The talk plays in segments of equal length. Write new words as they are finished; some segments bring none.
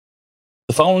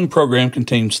The following program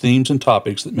contains themes and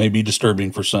topics that may be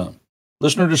disturbing for some.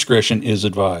 Listener discretion is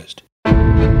advised.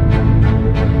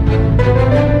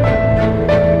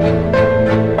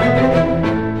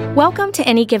 Welcome to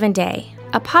Any Given Day,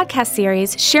 a podcast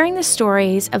series sharing the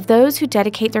stories of those who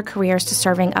dedicate their careers to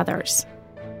serving others.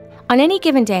 On any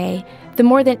given day, the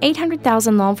more than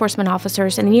 800,000 law enforcement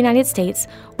officers in the United States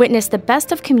witness the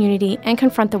best of community and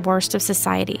confront the worst of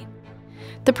society.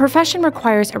 The profession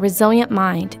requires a resilient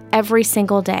mind every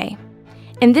single day.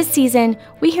 In this season,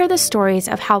 we hear the stories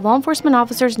of how law enforcement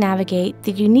officers navigate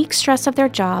the unique stress of their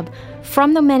job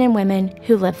from the men and women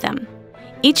who live them.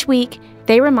 Each week,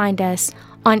 they remind us,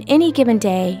 on any given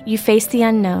day, you face the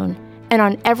unknown, and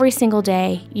on every single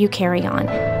day, you carry on.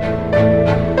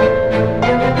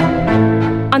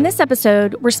 On this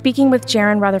episode, we're speaking with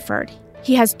Jerin Rutherford.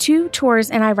 He has 2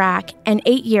 tours in Iraq and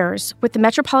 8 years with the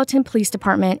Metropolitan Police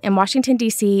Department in Washington,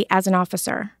 D.C. as an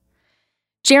officer.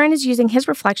 Jerin is using his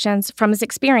reflections from his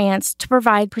experience to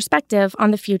provide perspective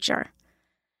on the future.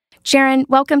 Jerin,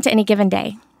 welcome to Any Given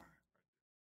Day.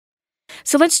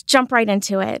 So let's jump right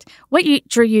into it. What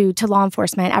drew you to law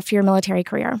enforcement after your military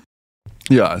career?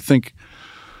 Yeah, I think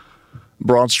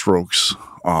broad strokes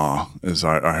is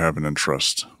I have an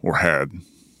interest, or have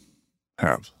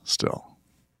still,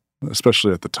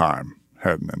 especially at the time,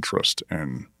 had an interest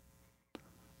in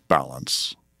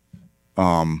balance.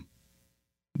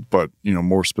 But,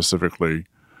 more specifically,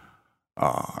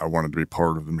 I wanted to be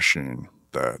part of the machine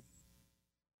that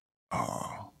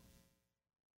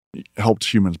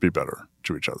helped humans be better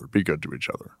to each other, be good to each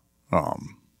other.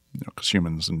 Because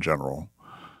humans in general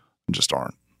just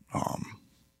aren't.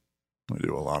 We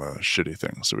do a lot of shitty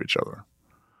things to each other.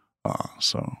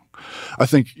 So I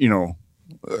think,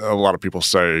 a lot of people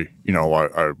say,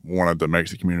 I wanted to make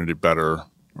the community better,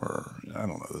 or I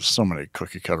don't know, there's so many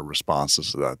cookie cutter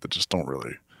responses to that just don't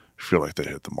really feel like they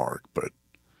hit the mark. But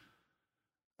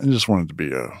I just wanted to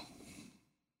be a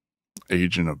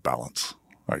agent of balance,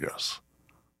 I guess.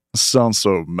 It sounds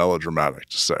so melodramatic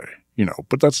to say,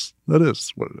 but that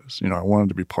is what it is. I wanted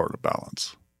to be part of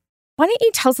balance. Why don't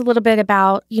you tell us a little bit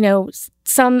about,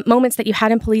 some moments that you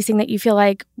had in policing that you feel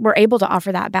like were able to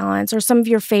offer that balance, or some of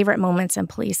your favorite moments in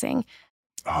policing?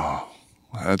 Oh,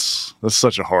 that's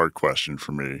such a hard question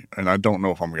for me. And I don't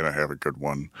know if I'm going to have a good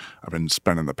one. I've been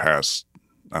spending the past,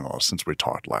 since we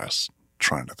talked last,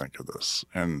 trying to think of this.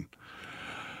 And,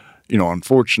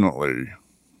 unfortunately,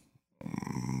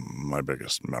 my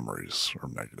biggest memories are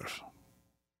negative.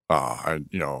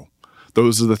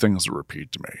 Those are the things that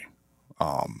repeat to me.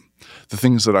 The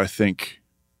things that I think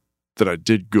that I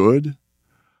did good,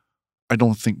 I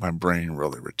don't think my brain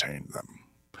really retained them.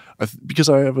 Because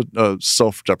I have a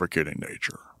self-deprecating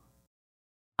nature.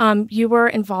 You were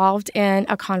involved in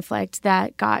a conflict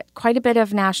that got quite a bit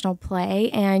of national play,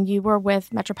 and you were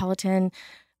with Metropolitan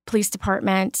Police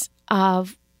Department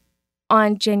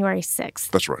on January 6th.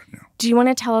 That's right, yeah. Do you want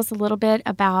to tell us a little bit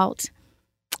about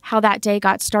how that day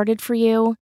got started for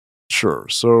you? Sure.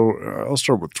 So I'll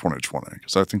start with 2020,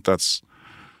 because I think that's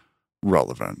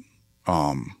relevant,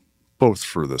 both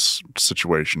for this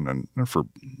situation and for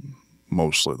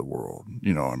mostly the world.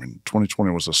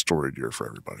 2020 was a storied year for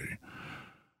everybody.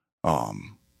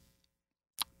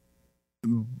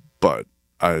 But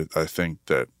I think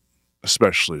that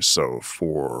especially so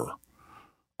for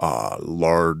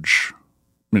large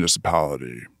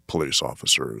municipality police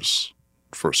officers,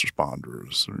 first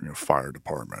responders, fire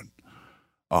department.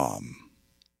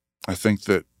 I think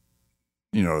that,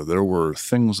 there were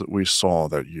things that we saw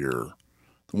that year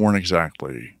that weren't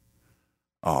exactly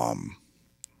common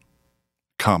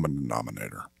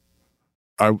denominator.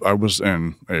 I was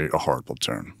in a hard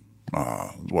platoon,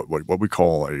 what we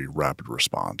call a rapid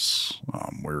response,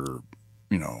 where,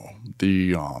 we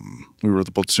were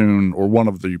the platoon, or one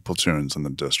of the platoons in the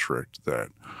district that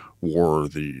wore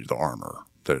the armor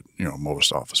that,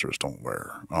 most officers don't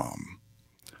wear.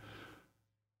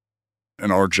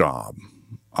 And our job,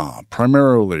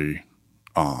 primarily,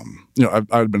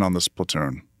 I'd been on this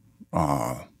platoon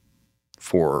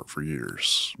for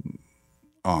years.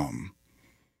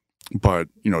 But,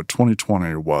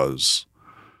 2020 was,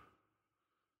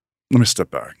 let me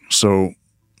step back. So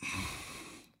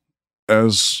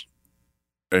as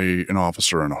an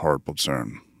officer in a hard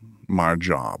platoon, my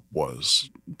job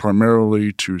was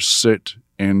primarily to sit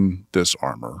in this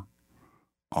armor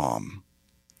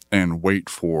and wait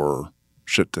for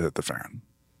shit to hit the fan.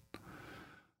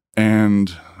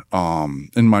 And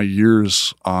in my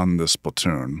years on this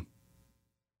platoon,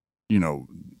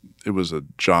 it was a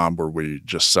job where we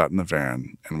just sat in the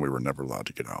van and we were never allowed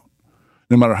to get out.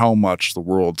 No matter how much the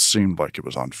world seemed like it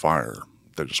was on fire,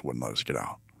 they just wouldn't let us get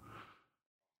out.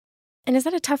 And is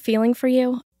that a tough feeling for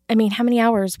you? I mean, how many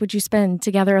hours would you spend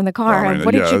together in the car? I mean,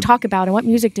 What did you talk about, and what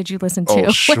music did you listen to?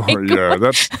 Oh, sure, yeah.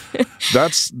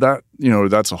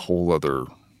 That's a whole other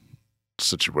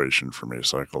situation for me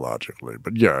psychologically.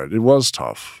 But yeah, it was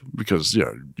tough because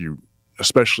you,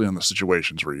 especially in the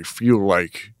situations where you feel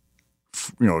like,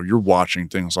 you're watching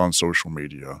things on social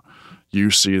media,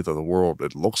 you see that the world,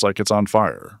 it looks like it's on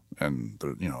fire, and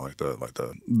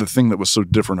the thing that was so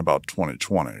different about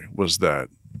 2020 was that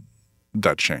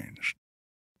changed.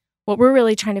 What we're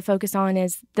really trying to focus on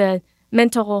is the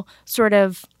mental sort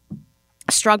of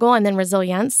struggle and then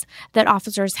resilience that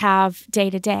officers have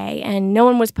day to day. And no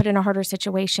one was put in a harder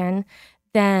situation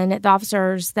than the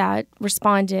officers that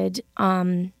responded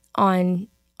on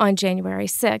January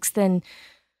 6th. And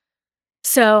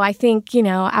so I think,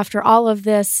 after all of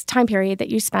this time period that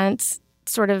you spent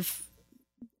sort of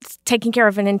taking care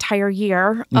of an entire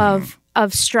year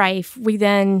of strife, we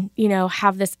then,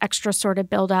 have this extra sort of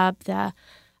buildup. The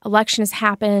election has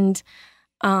happened,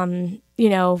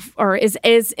 or is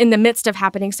in the midst of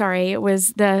happening. Sorry, it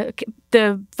was the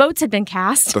votes had been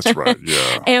cast. That's right,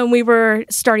 yeah. And we were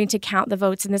starting to count the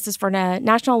votes, and this is for a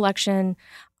national election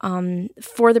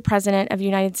for the President of the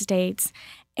United States.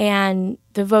 And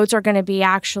the votes are going to be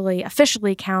actually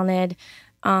officially counted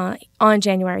on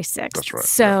January 6th. That's right.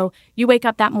 So you wake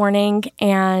up that morning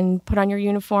and put on your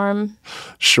uniform.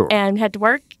 Sure. And head to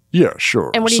work? Yeah,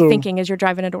 sure. And what are you thinking as you're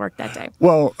driving into work that day?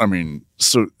 Well, I mean,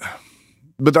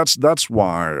 but that's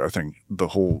why I think the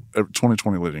whole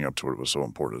 2020 leading up to it was so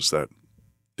important, is that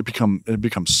it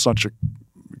becomes such a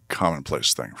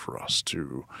commonplace thing for us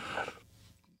to,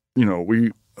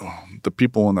 the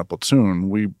people in that platoon,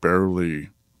 we barely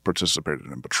participated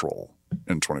in patrol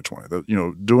in 2020.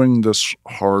 Doing this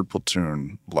hard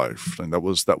platoon life, and that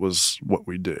was what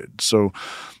we did. So,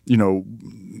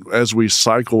 as we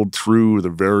cycled through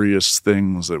the various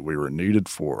things that we were needed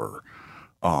for,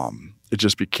 it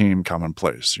just became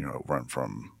commonplace. It went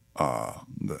from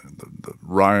the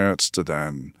riots to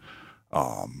then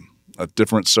a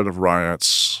different set of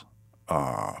riots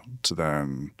to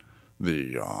then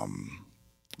the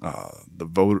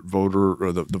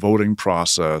voting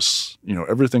process,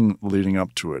 everything leading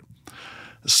up to it.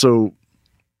 So,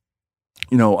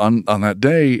 on that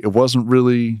day, it wasn't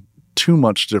really too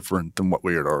much different than what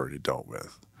we had already dealt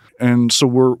with. And so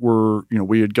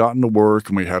we had gotten to work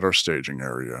and we had our staging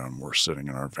area and we're sitting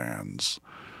in our vans,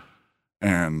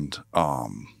 and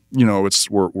we're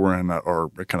in our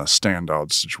kind of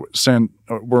standout situation.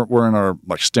 We're in our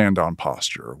stand down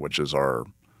posture, which is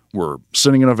we're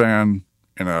sitting in a van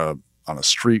on a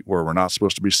street where we're not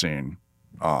supposed to be seen.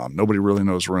 Nobody really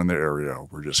knows we're in the area.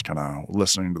 We're just kind of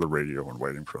listening to the radio and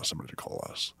waiting for somebody to call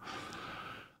us.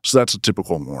 So that's a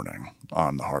typical morning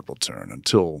on the hard platoon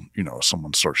until,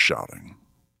 someone starts shouting.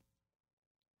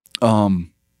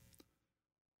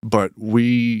 But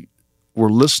we were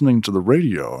listening to the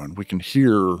radio and we can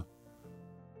hear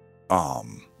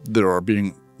lockups are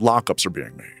being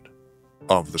made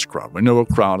of this crowd. We know a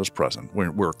crowd is present.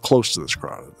 We're close to this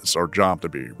crowd. It's our job to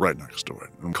be right next to it.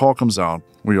 And the call comes out.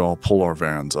 We all pull our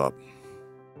vans up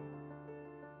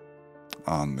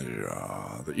on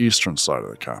the eastern side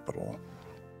of the Capitol.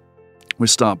 We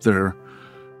stop there,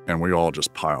 and we all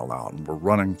just pile out. And we're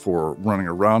running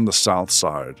around the south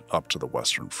side up to the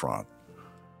western front.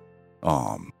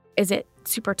 Is it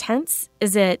super tense?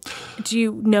 Do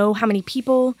you know how many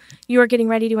people you are getting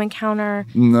ready to encounter?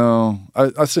 No,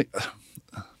 I think...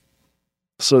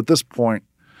 So at this point,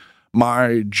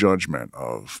 my judgment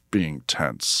of being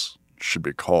tense should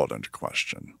be called into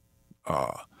question.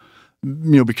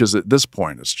 Because at this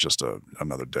point, it's just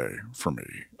another day for me.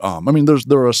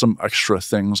 There are some extra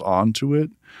things onto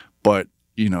it, but,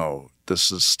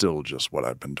 this is still just what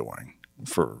I've been doing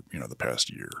for, the past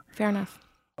year. Fair enough.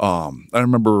 I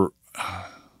remember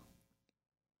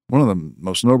one of the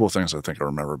most notable things I think I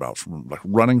remember about from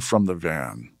running from the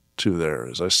van to there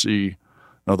is I see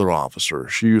another officer.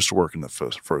 She used to work in the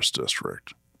first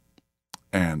district,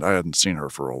 and I hadn't seen her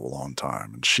for a long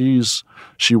time. And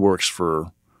she works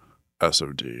for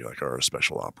SOD, our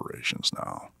special operations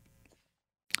now.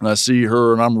 And I see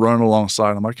her, and I'm running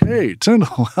alongside. I'm like, "Hey,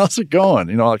 Tyndall, how's it going?"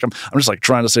 I'm just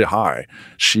trying to say hi.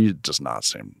 She does not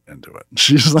seem into it.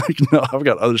 She's like, "No, I've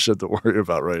got other shit to worry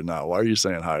about right now. Why are you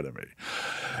saying hi to me?"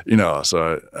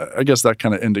 So I guess that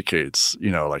kind of indicates,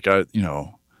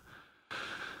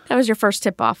 That was your first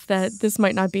tip-off that this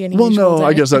might not be an usual day.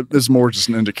 I guess that is more just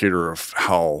an indicator of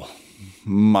how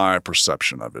my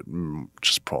perception of it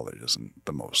just probably isn't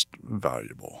the most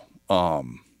valuable.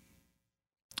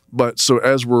 But so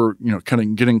as we're, kind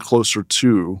of getting closer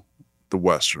to the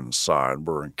western side,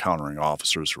 we're encountering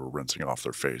officers who are rinsing off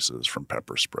their faces from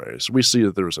pepper spray. So we see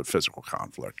that there's a physical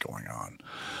conflict going on.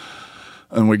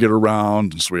 And we get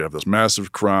around, and so we have this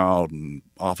massive crowd, and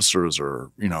officers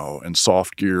are, in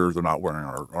soft gear. They're not wearing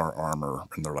our armor,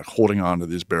 and they're like holding on to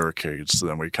these barricades. So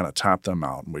then we kind of tap them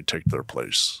out, and we take their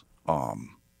place.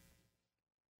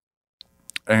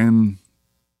 And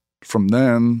from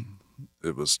then,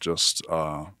 it was just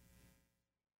a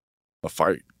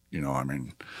fight. It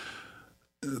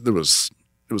was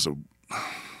a...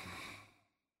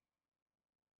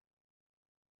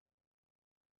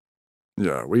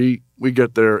 Yeah, we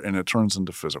get there and it turns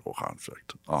into physical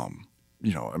conflict.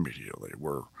 Immediately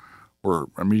we're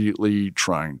immediately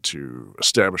trying to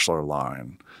establish our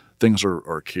line. Things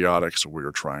are chaotic, so we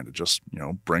are trying to just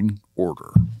bring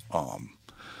order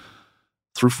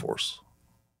through force.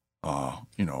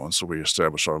 And so we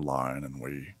establish our line and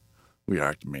we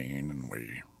act mean and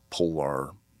we pull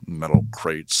our metal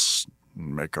crates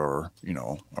and make our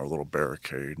our little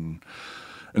barricade and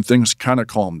things kind of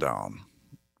calm down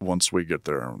once we get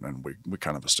there and we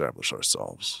kind of establish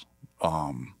ourselves.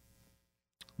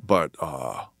 But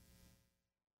calm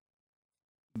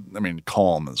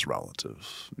is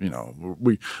relative.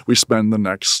 We spend the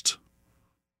next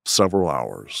several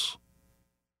hours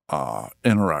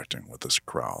interacting with this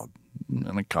crowd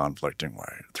in a conflicting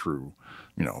way through,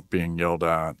 being yelled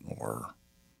at or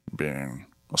being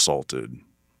assaulted,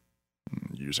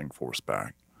 using force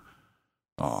back.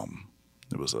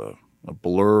 It was a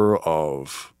blur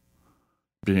of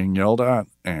being yelled at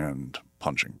and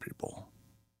punching people.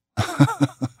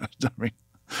 That's...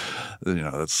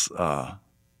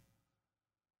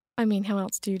 how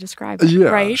else do you describe it, yeah,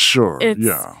 right? Sure,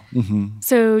 yeah. Mm-hmm.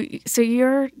 So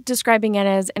you're describing it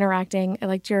as interacting,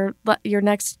 like your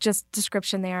next just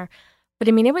description there. But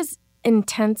it was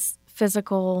intense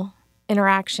physical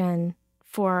interaction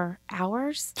for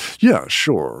hours? Yeah,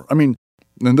 sure. And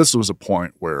this was a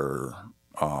point where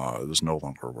it was no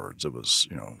longer words. It was,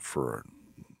 for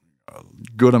a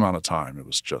good amount of time, it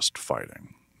was just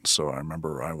fighting. So I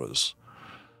remember I was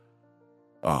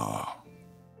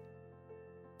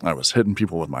hitting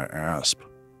people with my asp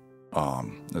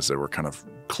as they were kind of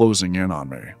closing in on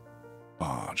me.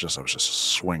 I was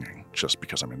just swinging just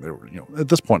because, they were, at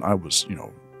this point I was,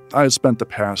 I had spent the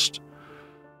past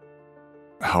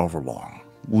however long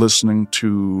listening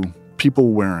to people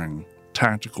wearing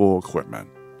tactical equipment,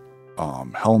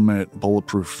 helmet,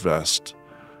 bulletproof vest,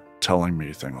 telling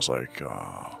me things like,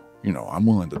 I'm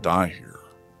willing to die here.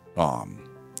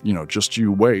 Just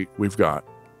you wait. We've got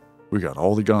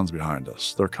all the guns behind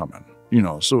us. They're coming.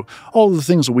 So all the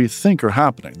things that we think are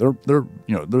happening,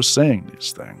 they're saying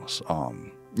these things.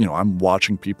 I'm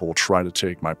watching people try to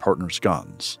take my partner's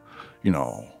guns.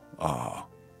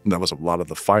 That was a lot of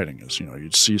the fighting is,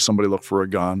 you'd see somebody look for a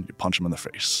gun, you punch them in the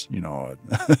face,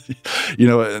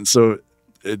 and so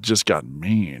it just got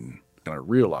mean. And I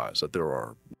realized that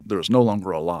there's no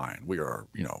longer a line. We are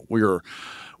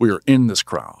in this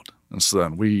crowd. And so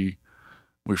then we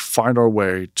find our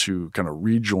way to kind of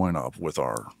rejoin up with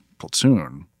our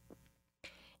platoon.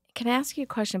 Can I ask you a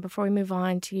question before we move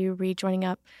on to you rejoining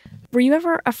up? Were you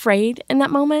ever afraid in that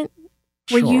moment?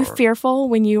 Were you fearful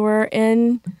when you were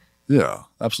in... Yeah,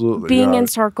 absolutely. Being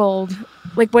encircled,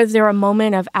 like, was there a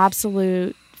moment of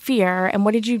absolute fear? And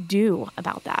what did you do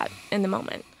about that in the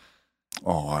moment?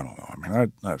 Oh, I don't know.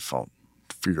 I felt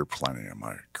fear plenty in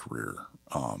my career.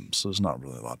 So there's not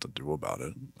really a lot to do about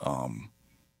it.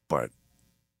 But,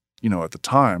 at the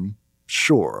time,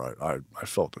 sure, I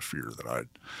felt a fear that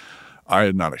I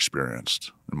had not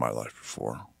experienced in my life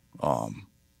before.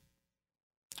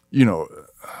 We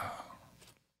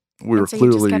were so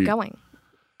clearly... you just kept going.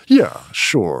 Yeah,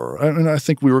 sure. I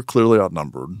think we were clearly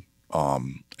outnumbered.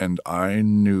 And I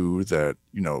knew that,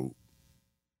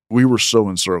 we were so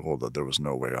encircled that there was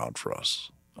no way out for us.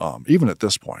 Even at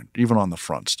this point, even on the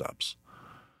front steps,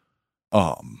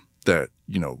 that,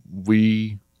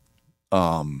 we,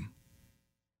 I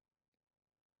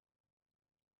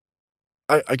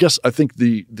guess I think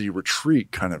the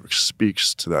retreat kind of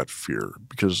speaks to that fear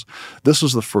because this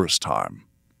was the first time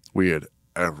we had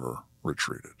ever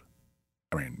retreated.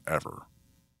 Ever.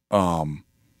 In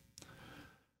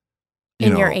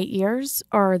your 8 years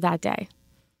or that day?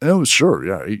 It was sure,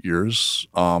 yeah, 8 years.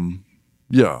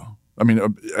 Yeah.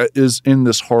 Is in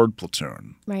this hard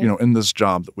platoon, right. In this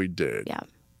job that we did. Yeah.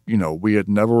 We had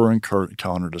never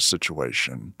encountered a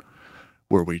situation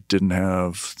where we didn't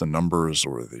have the numbers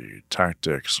or the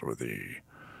tactics or the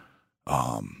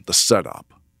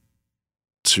setup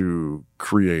to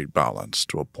create balance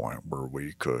to a point where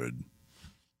we could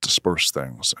disperse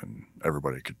things and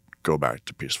everybody go back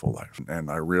to peaceful life.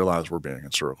 And I realize we're being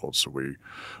encircled, so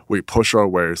we push our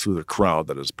way through the crowd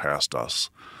that has passed us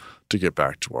to get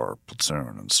back to our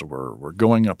platoon. And so we're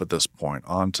going up at this point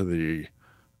onto the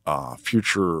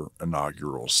future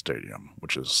inaugural stadium,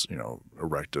 which is,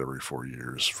 erected every 4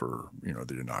 years for,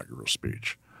 the inaugural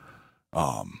speech.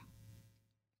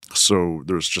 So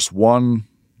there's just one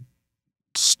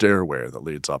stairway that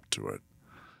leads up to it.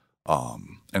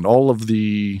 And all of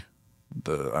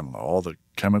all the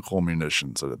chemical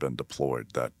munitions that had been deployed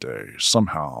that day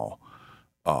somehow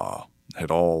had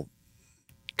all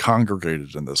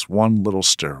congregated in this one little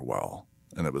stairwell,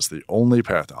 and it was the only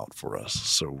path out for us.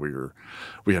 So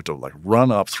we had to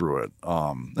run up through it.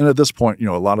 And at this point,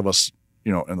 a lot of us,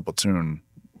 in the platoon,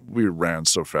 we ran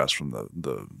so fast from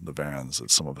the vans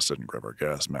that some of us didn't grab our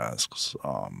gas masks.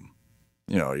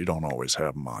 You don't always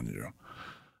have them on you.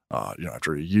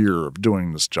 After a year of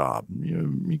doing this job,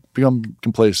 you become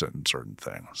complacent in certain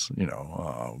things.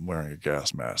 Wearing a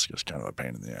gas mask is kind of a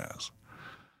pain in the ass.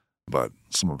 But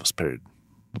some of us paid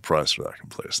the price for that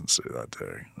complacency that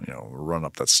day. We run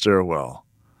up that stairwell,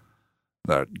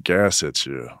 that gas hits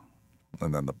you,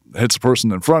 and then hits the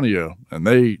person in front of you, and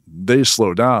they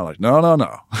slow down like, no,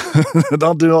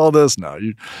 don't do all this now.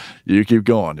 You keep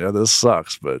going. Yeah, this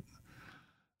sucks, but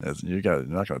you're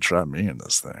not going to trap me in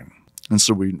this thing. And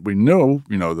so we know,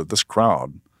 that this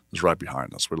crowd is right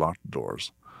behind us. We locked the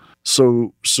doors.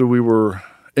 So we were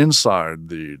inside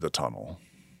the tunnel.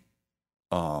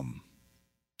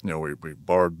 We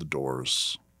barred the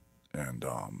doors, and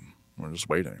we're just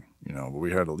waiting. But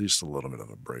we had at least a little bit of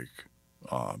a break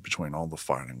between all the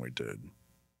fighting we did.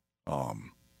 But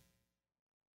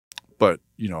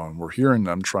and we're hearing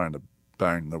them trying to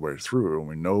bang their way through, and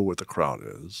we know what the crowd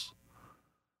is.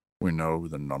 We know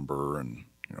the number and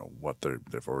what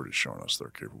they've already shown us they're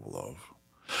capable of.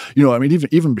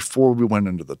 Even before we went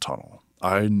into the tunnel,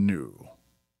 I knew,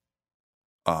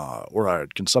 or I had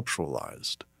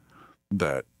conceptualized,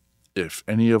 that if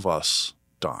any of us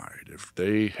died, if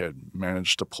they had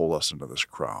managed to pull us into this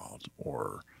crowd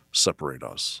or separate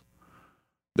us,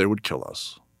 they would kill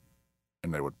us,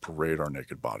 and they would parade our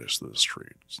naked bodies through the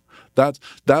streets. I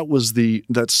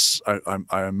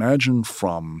imagine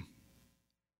from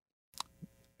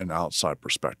an outside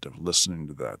perspective, listening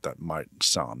to that might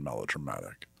sound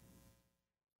melodramatic.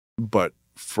 But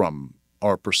from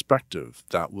our perspective,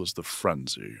 that was the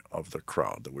frenzy of the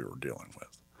crowd that we were dealing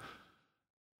with.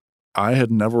 I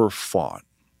had never fought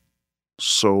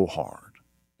so hard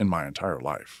in my entire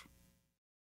life.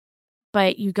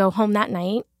 But you go home that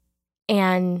night,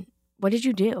 and what did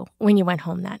you do when you went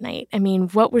home that night?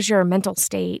 What was your mental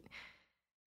state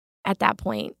at that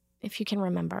point, if you can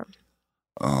remember?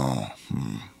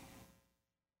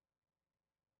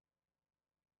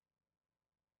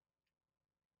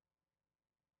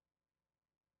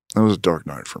 It was a dark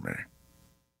night for me.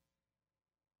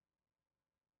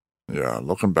 Yeah,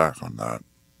 looking back on that,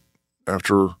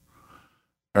 after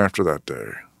that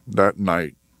day, that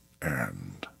night,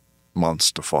 and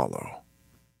months to follow,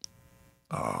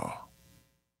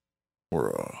 were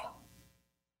a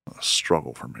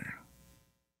struggle for me.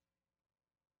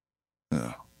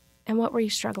 Yeah. And what were you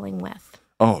struggling with?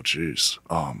 Oh, geez.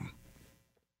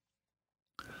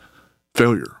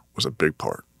 Failure was a big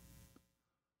part.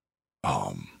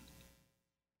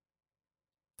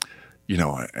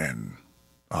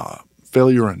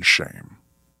 Failure and shame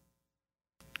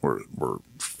were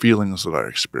feelings that I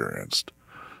experienced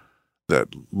that,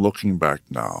 looking back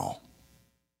now,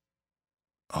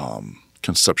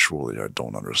 conceptually I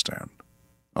don't understand.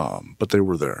 But they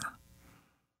were there.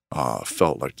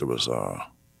 Felt like there was a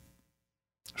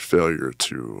failure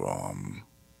to,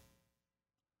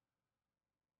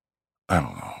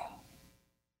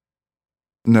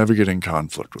 navigating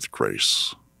conflict with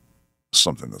grace.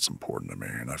 Something that's important to me,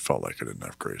 and I felt like I didn't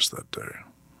have grace that day.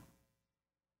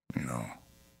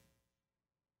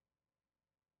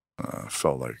 I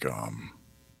felt like,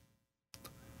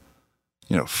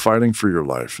 fighting for your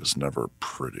life is never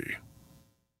pretty,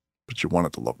 but you want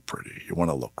it to look pretty. You want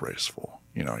to look graceful.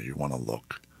 You want to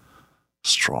look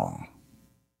strong.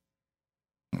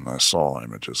 And I saw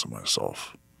images of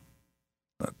myself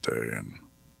that day and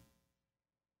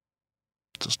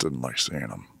just didn't like seeing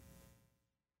them.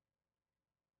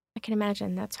 I can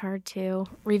imagine that's hard to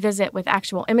revisit with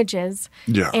actual images.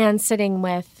 Yeah. And sitting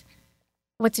with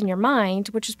what's in your mind,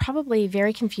 which is probably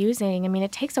very confusing.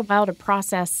 It takes a while to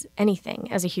process anything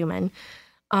as a human,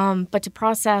 but to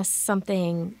process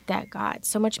something that got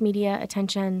so much media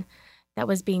attention, that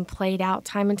was being played out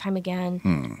time and time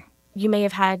again. You may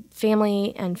have had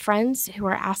family and friends who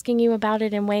are asking you about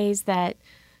it in ways that,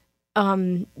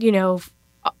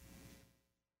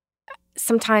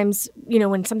 sometimes, you know,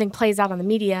 when something plays out on the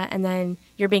media and then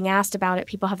you're being asked about it,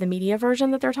 people have the media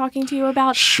version that they're talking to you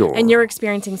about. Sure. And you're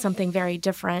experiencing something very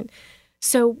different.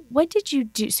 So what did you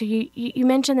do? So you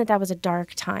mentioned that was a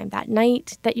dark time. That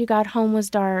night that you got home was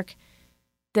dark.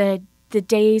 The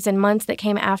days and months that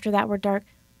came after that were dark.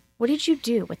 What did you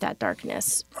do with that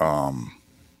darkness?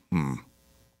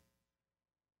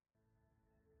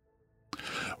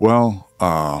 Well,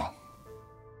 I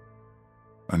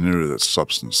knew that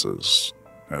substances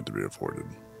had to be avoided.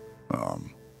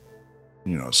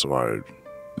 So I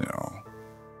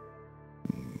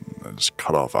just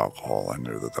cut off alcohol. I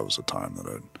knew that was a time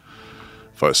that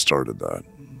if I started that,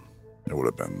 it would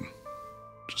have been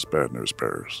just bad news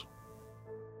bears.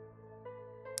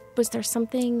 Was there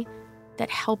something that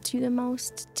helped you the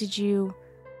most? Did you,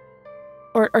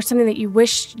 or something that you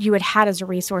wish you had had as a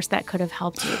resource that could have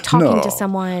helped you? Talking to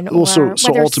someone, or so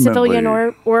whether civilian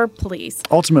or police?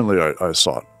 Ultimately, I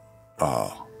sought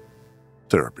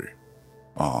therapy,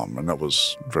 and that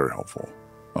was very helpful.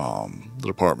 The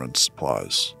department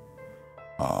supplies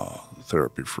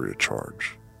therapy free of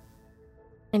charge.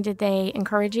 And did they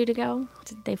encourage you to go?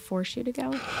 Did they force you to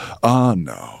go?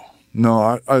 No. They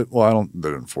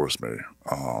didn't force me.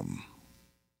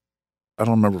 I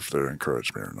don't remember if they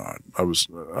encouraged me or not.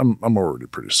 I'm already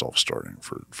pretty self-starting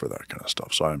for that kind of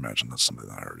stuff, so I imagine that's something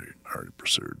that I already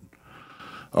pursued.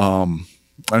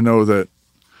 I know that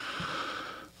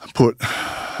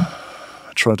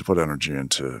I tried to put energy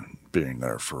into being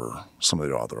there for some of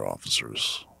the other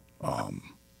officers,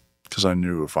 because I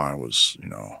knew if I was in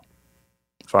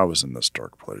this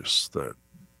dark place that,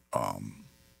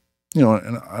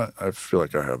 and I feel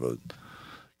like I have a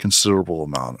considerable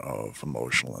amount of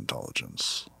emotional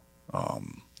intelligence.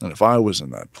 And if I was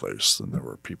in that place, then there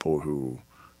were people who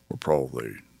were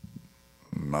probably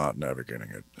not navigating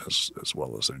it as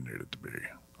well as they needed to be.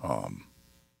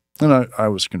 And I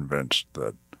was convinced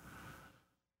that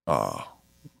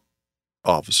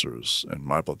officers in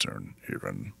my platoon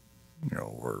even,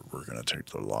 were going to take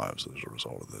their lives as a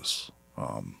result of this.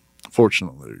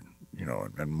 Fortunately,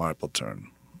 in my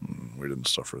platoon, we didn't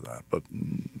suffer that, but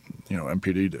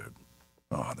MPD did.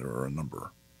 There were a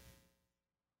number.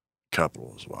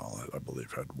 Capital as well, I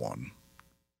believe, had one.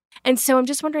 And so I'm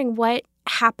just wondering what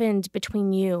happened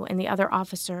between you and the other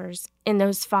officers in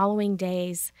those following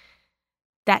days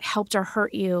that helped or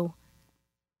hurt you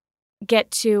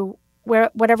get to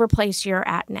whatever place you're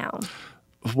at now.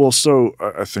 Well, so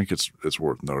I think it's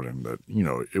worth noting that,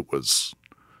 it was,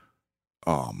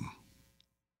 I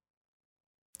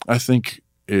think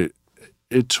it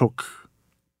took,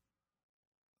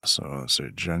 so let's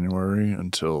say January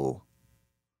until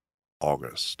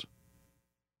August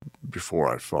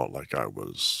before I felt like I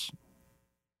was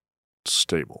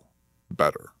stable,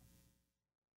 better,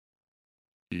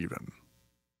 even.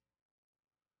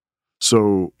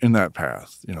 So in that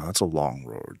path, that's a long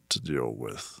road to deal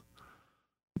with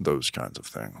those kinds of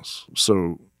things.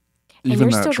 So even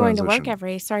and you're that still going to work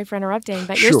sorry for interrupting,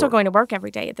 but you're still going to work every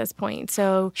day at this point.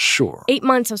 So sure. 8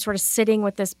 months of sort of sitting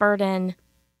with this burden.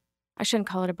 I shouldn't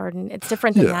call it a burden. It's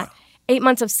different than that. 8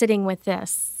 months of sitting with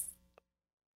this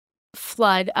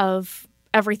flood of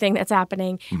everything that's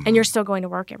happening, and you're still going to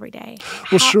work every day.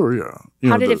 Sure, yeah.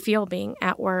 How did it feel being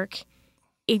at work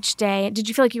each day? Did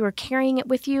you feel like you were carrying it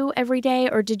with you every day,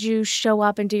 or did you show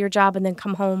up and do your job and then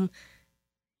come home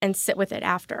and sit with it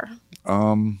after?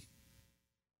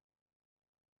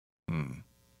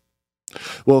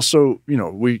 Well, so,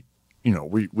 we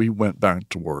went back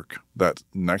to work that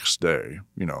next day,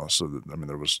 so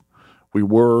that, we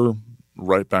were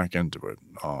right back into it,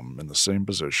 in the same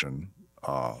position,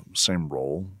 same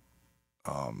role,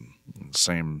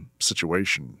 same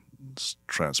situation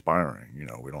transpiring.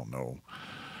 We don't know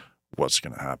what's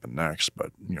going to happen next,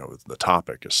 but, the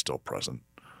topic is still present.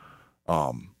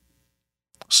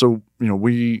 So,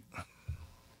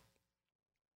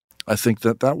 I think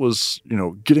that was,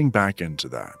 getting back into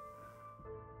that.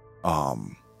 I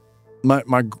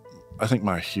think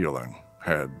my healing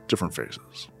had different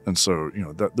phases. And so,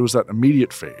 there was that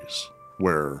immediate phase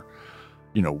where,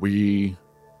 we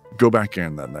go back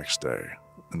in that next day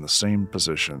in the same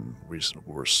position we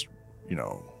were,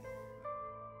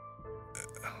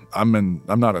 I'm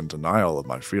not in denial of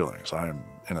my feelings. I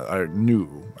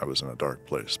knew I was in a dark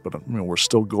place, but we're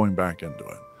still going back into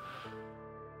it.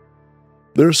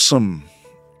 There's some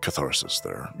catharsis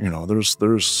there.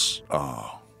 There's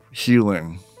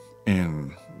healing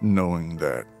in knowing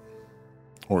that,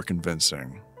 or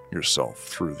convincing yourself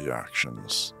through the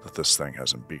actions that this thing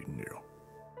hasn't beaten you.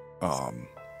 And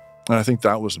I think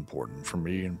that was important for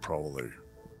me and probably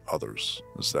others,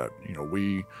 is that,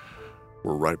 we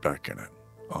were right back in it.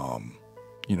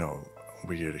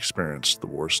 we had experienced the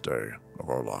worst day of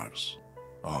our lives.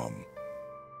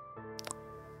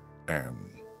 And,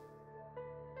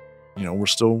 you know,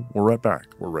 we're right back.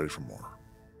 We're ready for more.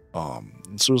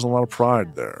 And so there's a lot of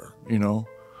pride there, you know,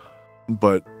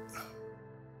 but,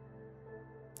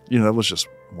 you know, that was just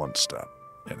one step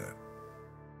in it.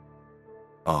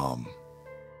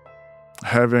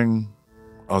 Having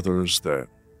others that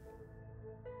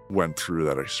went through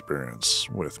that experience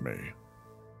with me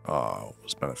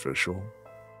was beneficial.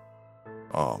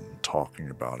 Talking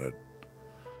about it,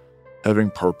 having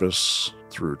purpose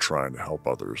through trying to help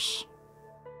others,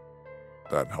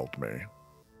 that helped me.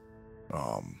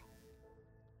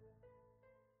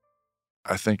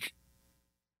 I think,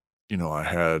 you know, I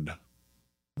have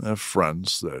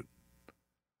friends that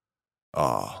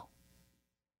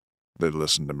they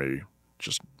listened to me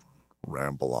just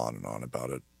ramble on and on about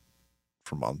it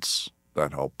for months.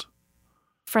 That helped.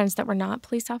 Friends that were not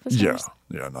police officers?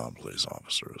 Yeah, non-police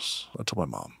officers. I told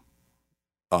my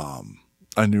mom.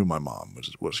 I knew my mom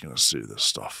was going to see this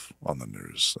stuff on the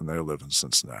news, and they live in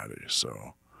Cincinnati,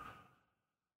 so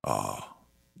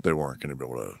they weren't going to be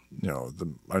able to, you know,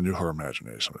 I knew her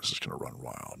imagination was just going to run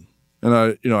wild. And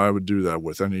I would do that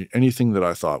with anything that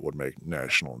I thought would make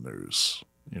national news.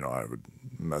 You know, I would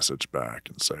message back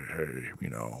and say, hey, you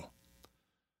know,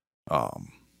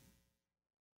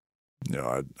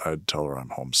 I'd tell her I'm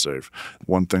home safe.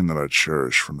 One thing that I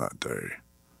cherish from that day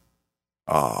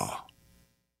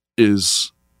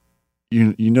is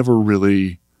you never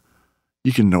really,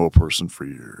 you can know a person for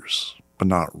years, but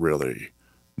not really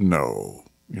know,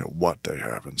 you know, what they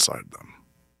have inside them.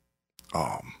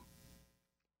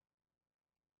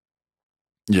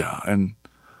 Yeah, and,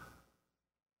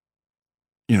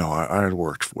 you know, I had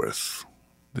worked with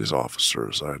these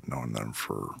officers. I had known them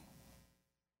for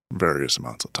various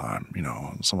amounts of time, you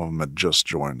know. Some of them had just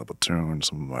joined the platoon,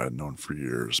 some of them I had known for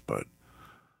years, but,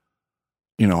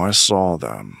 you know, I saw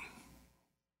them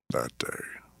that day,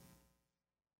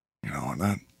 you know, and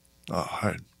that,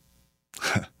 I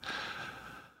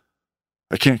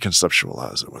can't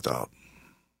conceptualize it without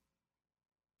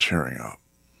tearing up.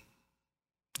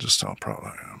 Just how proud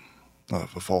I am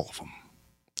of all of them,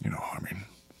 you know, I mean.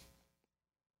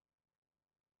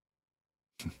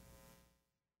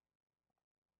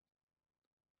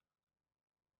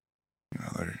 You know,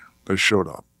 they showed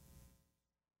up.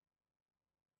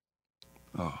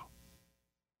 Oh.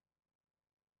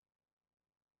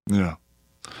 Yeah.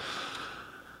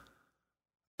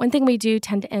 One thing we do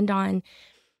tend to end on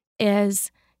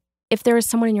is if there is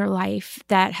someone in your life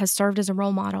that has served as a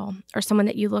role model or someone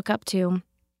that you look up to,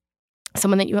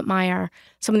 someone that you admire,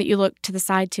 someone that you look to the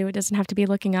side to, it doesn't have to be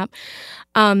looking up,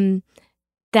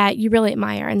 that you really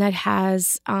admire and that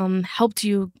has helped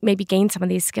you maybe gain some of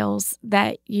these skills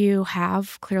that you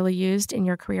have clearly used in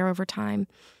your career over time.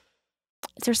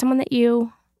 Is there someone that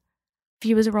you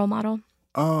view as a role model?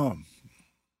 I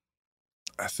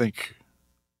think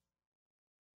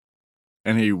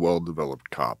any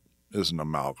well-developed cop is an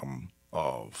amalgam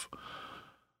of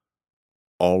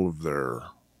all of their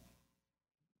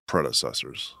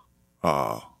predecessors.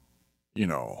 You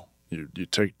know, you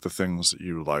take the things that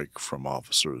you like from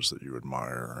officers that you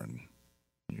admire and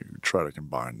you try to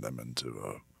combine them into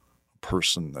a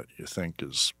person that you think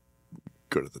is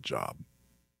good at the job.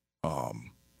 I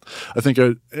think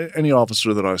any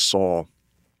officer that I saw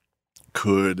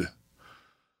could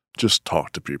just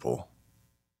talk to people,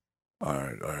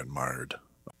 I admired.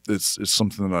 It's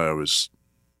something that I always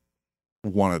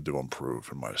wanted to improve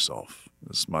in myself.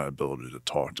 It's my ability to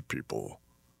talk to people,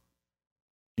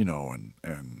 you know,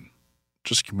 and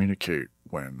just communicate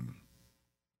when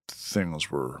things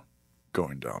were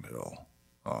going downhill.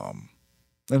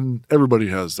 And everybody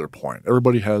has their point.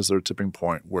 Everybody has their tipping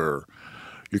point where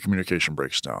your communication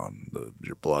breaks down.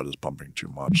 Your blood is pumping too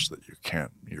much that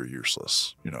you're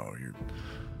useless. You know,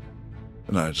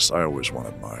 and I always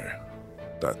wanted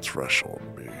that threshold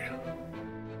to be,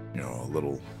 you know, a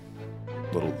little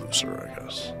looser, I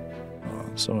guess.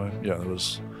 There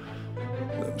was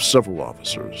several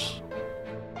officers.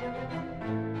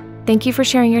 Thank you for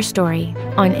sharing your story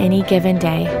on Any Given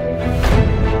Day.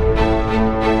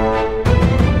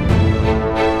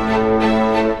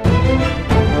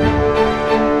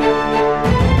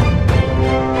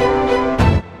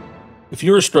 If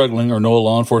you are struggling or know a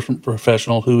law enforcement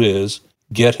professional who is,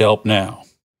 get help now.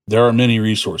 There are many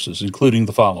resources, including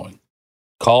the following.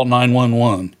 Call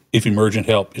 911 if emergent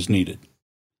help is needed.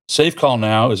 Safe Call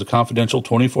Now is a confidential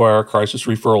 24-hour crisis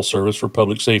referral service for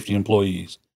public safety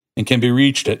employees and can be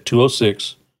reached at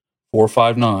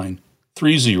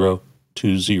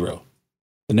 206-459-3020.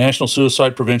 The National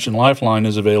Suicide Prevention Lifeline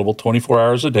is available 24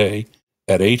 hours a day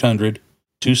at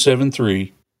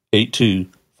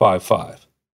 273-8255.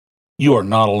 You are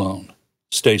not alone.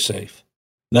 Stay safe.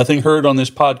 Nothing heard on this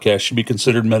podcast should be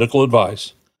considered medical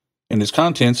advice, and its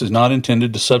contents is not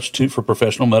intended to substitute for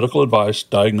professional medical advice,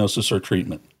 diagnosis, or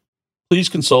treatment. Please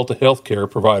consult a healthcare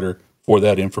provider for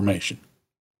that information.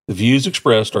 The views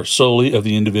expressed are solely of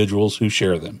the individuals who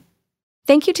share them.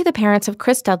 Thank you to the parents of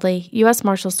Chris Dudley, U.S.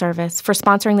 Marshals Service, for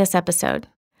sponsoring this episode.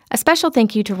 A special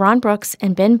thank you to Ron Brooks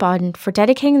and Ben Bodden for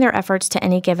dedicating their efforts to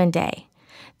Any Given Day.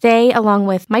 They, along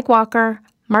with Mike Walker,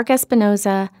 Mark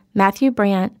Espinoza, Matthew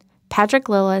Brandt, Patrick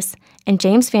Lillis, and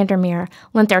James Vandermeer,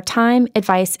 lent their time,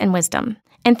 advice, and wisdom.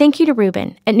 And thank you to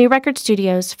Ruben at New Record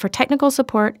Studios for technical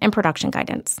support and production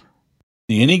guidance.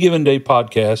 The Any Given Day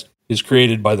podcast is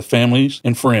created by the families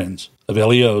and friends of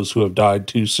LEOs who have died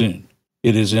too soon.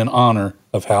 It is in honor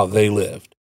of how they lived.